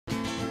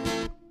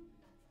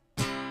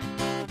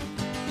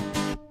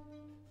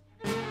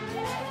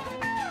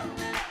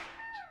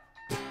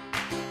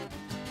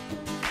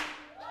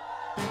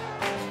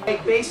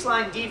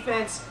Baseline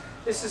defense,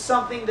 this is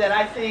something that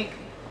I think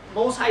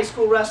most high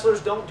school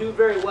wrestlers don't do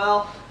very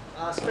well,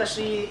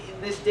 especially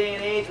in this day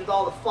and age with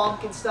all the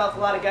funk and stuff. A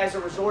lot of guys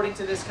are resorting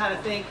to this kind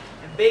of thing,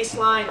 and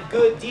baseline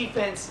good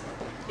defense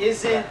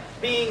isn't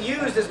being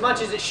used as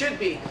much as it should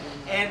be.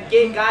 And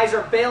guys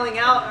are bailing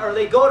out, or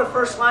they go to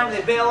first line and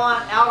they bail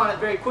out on it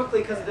very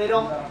quickly because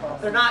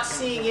they're not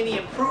seeing any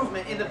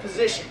improvement in the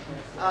position.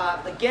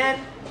 Again,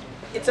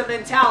 it's a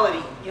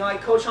mentality. You know,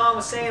 like Coach Hahn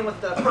was saying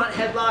with the front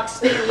headlock,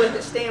 staying with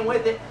it, staying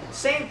with it.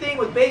 Same thing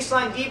with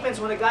baseline defense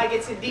when a guy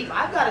gets in deep.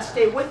 I've got to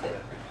stay with it.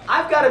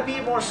 I've got to be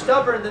more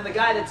stubborn than the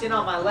guy that's in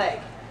on my leg.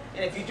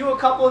 And if you do a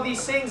couple of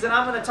these things that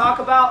I'm going to talk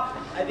about,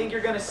 I think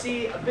you're going to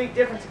see a big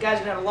difference. The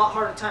guys are going to have a lot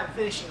harder time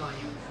finishing on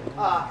you.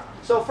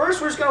 So first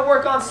we're just going to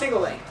work on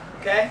single leg,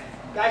 okay?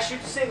 Guy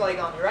shoots a single leg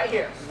on me right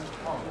here.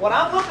 What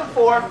I'm looking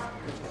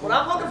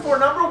for,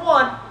 number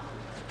one,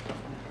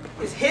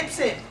 is hips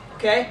in,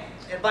 okay?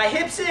 And by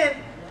hips in,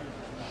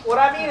 what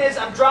I mean is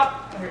I'm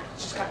dropping,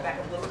 just cut back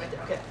a little bit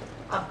there, okay?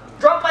 I'm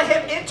dropping my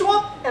hip into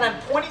him and I'm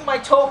pointing my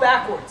toe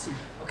backwards,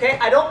 okay?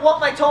 I don't want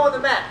my toe on the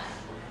mat.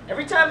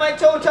 Every time my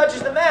toe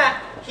touches the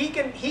mat, he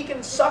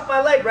can suck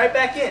my leg right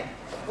back in.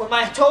 When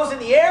my toe's in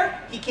the air,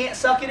 he can't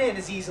suck it in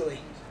as easily,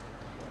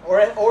 or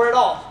at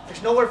all.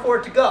 There's nowhere for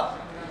it to go,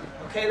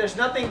 okay? There's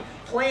nothing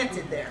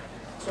planted there.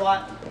 So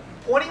I'm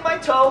pointing my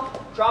toe,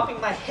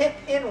 dropping my hip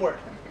inward,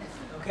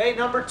 okay?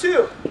 Number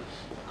two,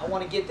 I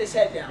want to get this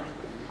head down.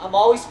 I'm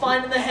always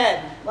finding the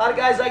head. A lot of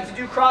guys like to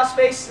do cross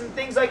faces and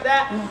things like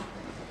that.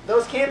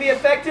 Those can be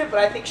effective, but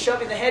I think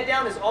shoving the head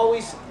down is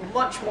always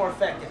much more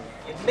effective.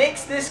 It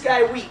makes this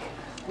guy weak.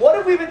 What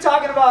have we been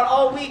talking about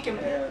all week and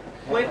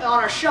on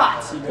our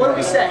shots? What do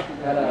we say?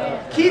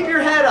 Keep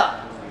your head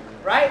up,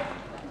 right?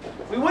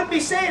 We wouldn't be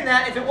saying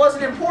that if it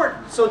wasn't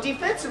important. So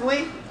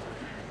defensively,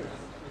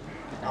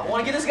 I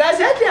want to get this guy's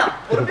head down.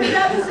 Put him in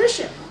that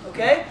position,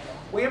 okay?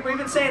 We've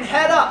been saying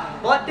head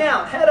up, butt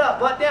down, head up,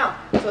 butt down.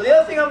 So the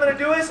other thing I'm going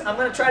to do is I'm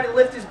going to try to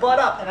lift his butt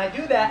up. And I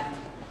do that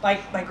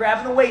by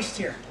grabbing the waist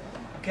here,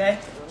 okay?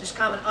 Just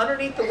coming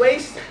underneath the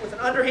waist with an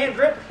underhand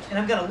grip. And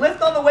I'm going to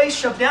lift on the waist,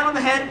 shove down on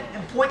the head,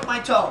 and point my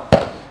toe.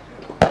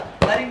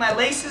 Letting my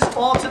laces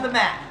fall to the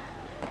mat.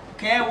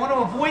 Okay, I want to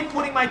avoid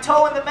putting my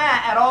toe in the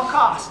mat at all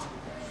costs.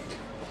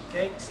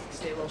 Okay,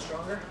 stay a little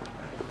stronger.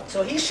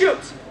 So he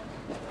shoots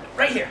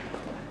right here.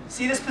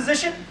 See this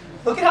position?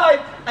 Look at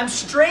how I'm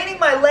straining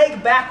my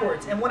leg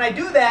backwards. And when I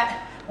do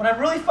that, when I'm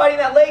really fighting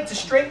that leg to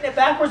straighten it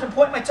backwards and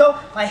point my toe,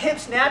 my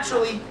hips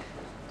naturally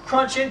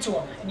crunch into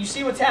him. And you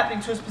see what's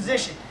happening to his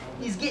position.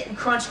 He's getting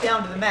crunched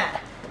down to the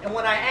mat. And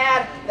when I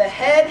add the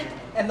head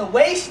and the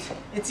waist,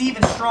 it's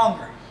even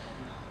stronger.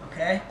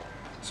 Okay?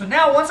 So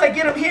now once I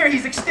get him here,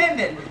 he's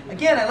extended.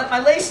 Again, I let my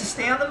laces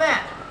stay on the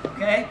mat.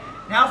 Okay?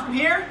 Now from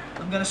here,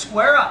 I'm going to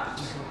square up.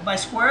 By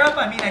square up,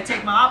 I mean I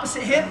take my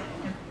opposite hip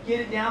and get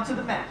it down to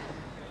the mat.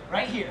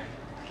 Right here.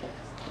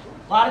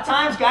 A lot of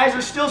times, guys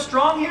are still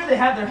strong here. They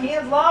have their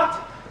hands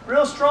locked.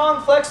 Real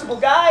strong, flexible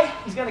guy.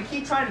 He's going to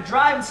keep trying to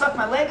drive and suck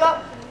my leg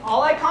up.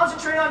 All I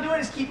concentrate on doing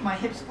is keeping my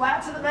hips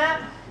flat to the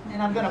mat,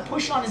 and I'm going to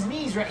push on his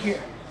knees right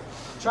here.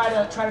 Try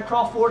to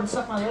crawl forward and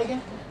suck my leg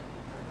in.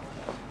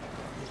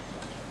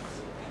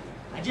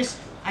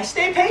 I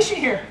stay patient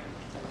here.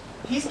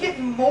 He's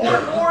getting more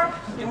and more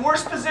in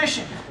worse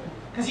position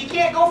because he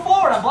can't go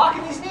forward. I'm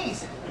blocking these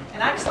knees.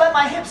 And I just let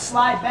my hips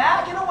slide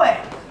back and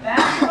away,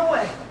 back and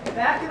away,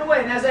 back and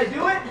away. And as I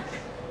do it,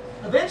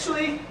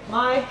 eventually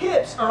my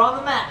hips are on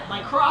the mat.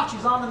 My crotch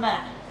is on the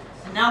mat.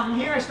 And now from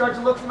here I start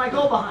to look for my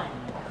go behind.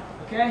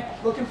 Okay?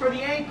 Looking for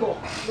the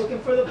ankle, looking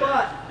for the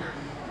butt.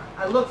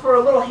 I look for a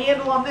little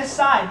handle on this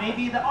side,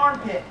 maybe the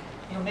armpit,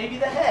 you know, maybe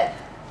the head.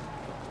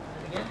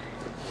 And again,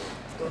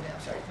 go down,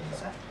 sorry,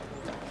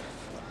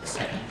 this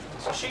side.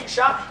 So shoot your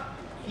shot.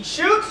 He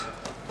shoots.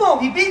 Boom,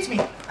 he beats me.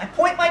 I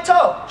point my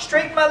toe,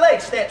 straighten my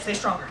leg, stay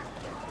stronger.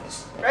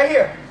 Right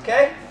here,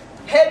 okay?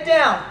 Head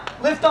down,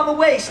 lift on the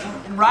waist,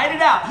 and ride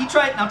it out.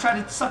 Now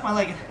try to suck my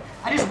leg in.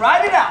 I just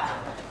ride it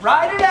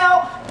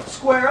out,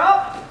 square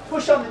up,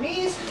 push on the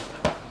knees.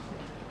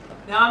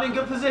 Now I'm in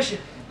good position.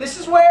 This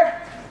is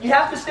where you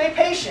have to stay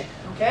patient,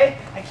 okay?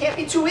 I can't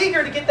be too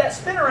eager to get that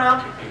spin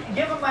around and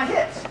give him my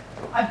hips.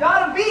 I've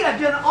got him beat. I've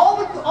done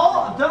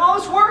all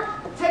this work,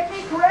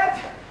 technique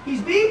correct. He's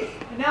beat,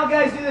 and now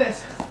guys do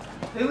this.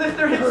 They lift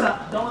their hips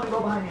up. Don't let me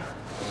go behind you.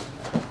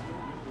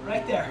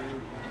 Right there.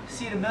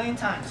 See it a million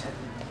times.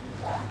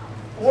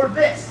 Or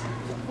this.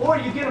 Or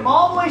you get him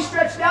all the way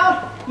stretched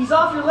out, he's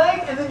off your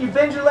leg, and then you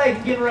bend your leg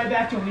and give it right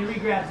back to him. He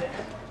re-grabs it.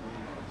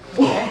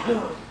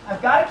 Okay?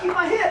 I've got to keep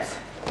my hips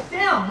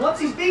down. Once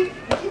he's beat,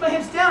 I keep my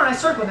hips down and I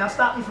circle. Now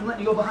stop me from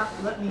letting me go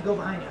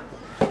behind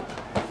you.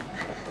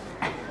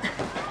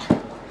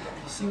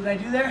 You see what I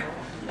do there?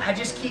 I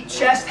just keep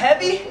chest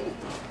heavy.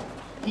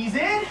 He's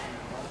in.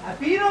 I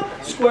beat him,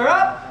 square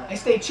up, I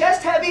stay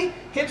chest heavy,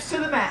 hips to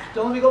the mat.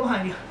 Don't let me go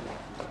behind you.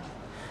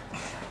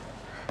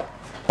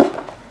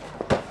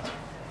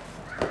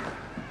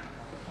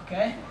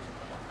 Okay?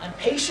 I'm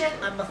patient,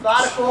 I'm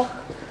methodical,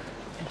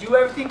 I do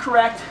everything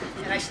correct,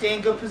 and I stay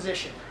in good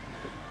position.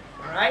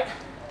 Alright?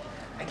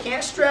 I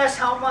Can't stress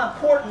how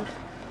important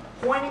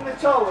pointing the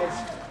toe is.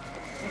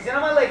 He's in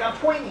on my leg. I'm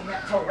pointing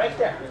that toe right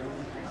there.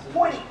 I'm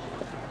pointing.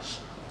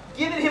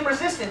 Giving him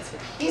resistance.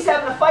 He's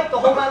having to fight to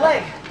hold my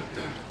leg.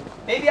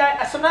 Maybe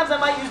sometimes I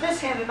might use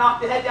this hand to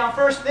knock the head down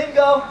first, then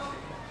go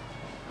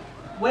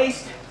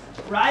waist,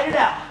 ride it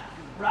out,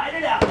 ride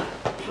it out,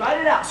 ride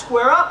it out.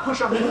 Square up,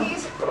 push on the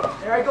knees.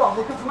 There I go. I'm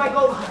looking for my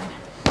go behind.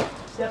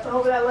 Stepping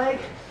over that leg.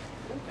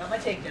 Got my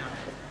takedown.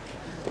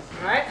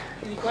 All right.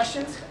 Any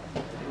questions?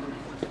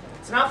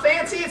 It's not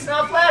fancy, it's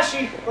not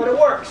flashy, but it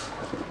works.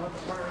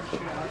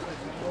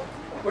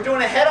 We're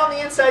doing a head on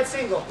the inside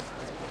single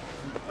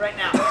right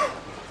now.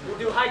 We'll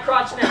do high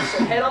crotch next,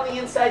 so head on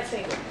the inside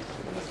single.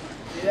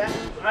 See that?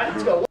 All right,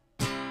 let's go.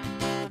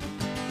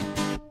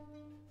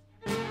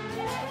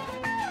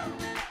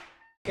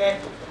 Okay,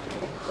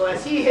 so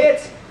as he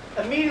hits,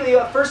 immediately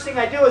the first thing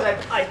I do is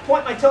I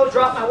point my toe,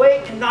 drop my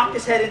weight, and knock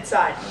his head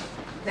inside.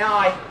 Now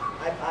I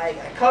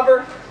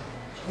cover,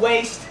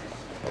 waist,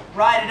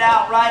 ride it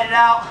out,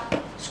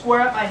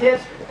 square up my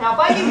hips. Now if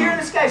I can hear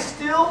this guy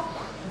still,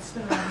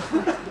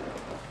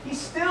 he's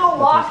still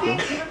locking,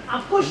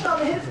 I'm pushing on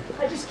the hips,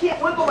 I just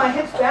can't wiggle my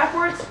hips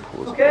backwards,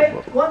 okay?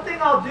 One thing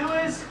I'll do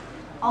is,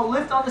 I'll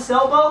lift on this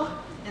elbow,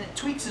 and it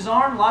tweaks his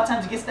arm. A lot of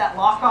times it gets that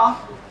lock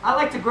off. I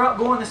like to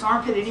go in this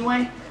armpit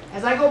anyway.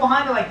 As I go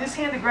behind it, like this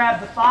hand to grab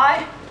the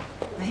thigh,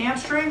 the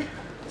hamstring,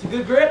 it's a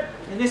good grip,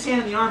 and this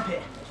hand in the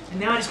armpit. And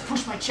now I just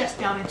push my chest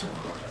down into it.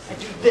 I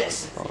do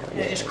this, and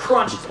it just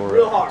crunches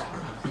real hard.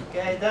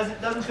 Okay, it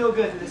doesn't feel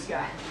good to this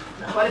guy.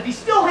 But if he's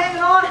still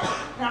hanging on,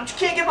 and I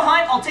can't get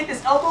behind, I'll take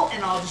this elbow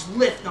and I'll just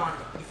lift on it.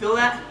 You feel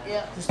that?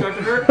 Yeah. Does it start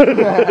to hurt?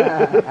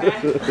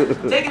 Okay.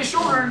 I'm taking his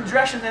shoulder in a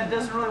direction that it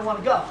doesn't really want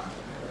to go.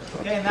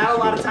 Okay, and that a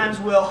lot of times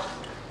will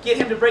get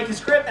him to break his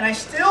grip, and I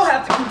still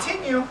have to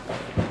continue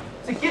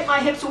to get my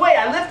hips away.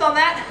 I lift on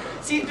that.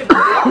 See, as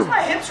long as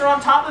my hips are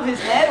on top of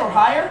his head or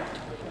higher,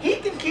 he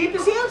can keep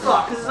his hands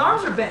locked because his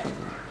arms are bent.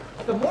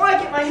 The more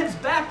I get my hips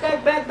back,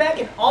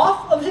 and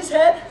off of his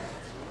head,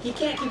 he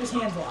can't keep his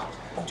hands locked.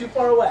 I'm too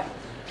far away.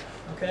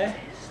 Okay?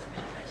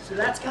 So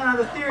that's kind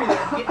of the theory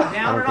there, getting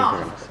down and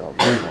off.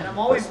 And I'm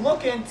always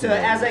looking to,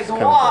 as I go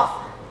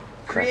off,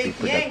 create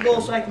the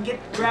angle so I can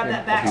grab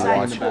that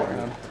backside and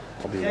score.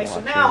 Okay, so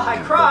now high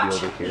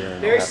crotch,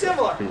 very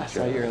similar.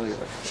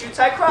 Shoots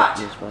high crotch.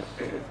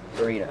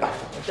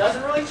 It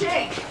doesn't really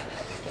change.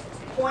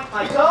 Point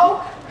my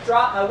toe,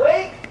 drop my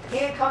weight,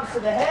 hand comes to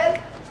the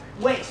head,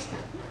 waist.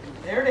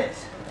 There it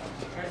is.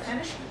 Try to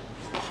finish.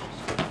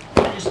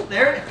 Just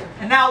there.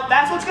 And now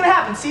that's what's going to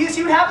happen. See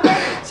what happened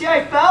there? See how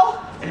I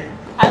fell?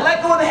 I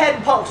let go of the head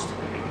and post.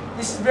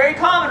 This is very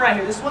common right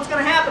here. This is what's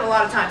going to happen a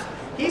lot of times.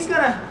 He's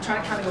going to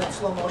try to kind of go in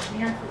slow motion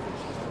here.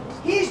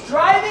 He's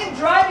driving,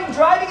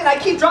 and I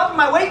keep dropping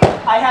my weight.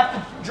 I have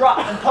to drop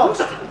and post.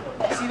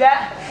 See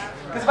that?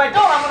 Because if I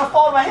don't, I'm going to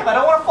fall to my hip. I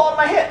don't want to fall to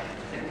my hip.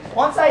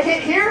 Once I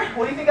hit here,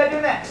 what do you think I do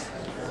next?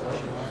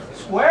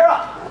 Square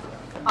up.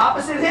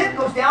 Opposite hip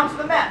goes down to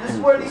the mat. This is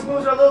where these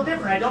moves are a little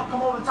different. I don't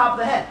come over the top of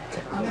the head.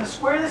 I'm going to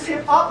square this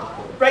hip up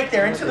right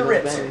there into the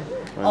ribs.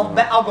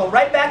 I'll go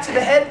right back to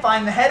the head,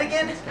 find the head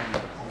again.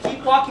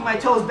 Keep walking my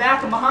toes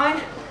back and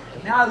behind.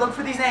 Now I look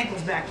for these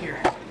ankles back here.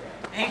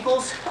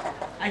 Ankles,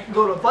 I can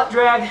go to a butt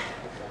drag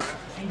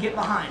and get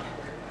behind.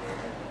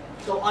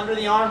 Go under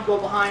the arm, go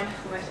behind.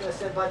 When I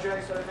said butt drag,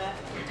 that's what I meant.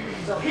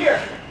 So here,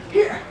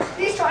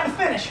 he's trying to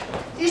finish.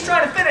 He's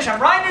trying to finish.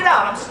 I'm riding it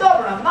out. I'm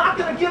stubborn. I'm not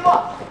going to give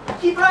up.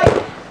 Keep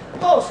riding.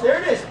 Post.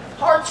 There it is.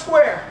 Hard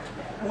square.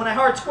 And when I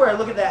hard square,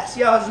 look at that.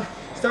 See how it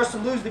starts to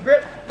lose the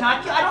grip?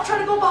 Now, I don't try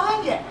to go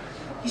behind yet.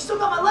 He's still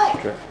got my leg.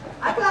 Okay.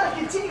 I've got to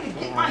continue to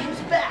get my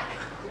hips back.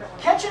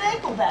 Catch an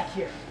ankle back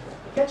here.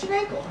 Catch an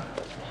ankle.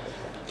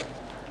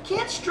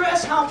 Can't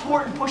stress how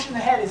important pushing the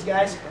head is,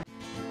 guys.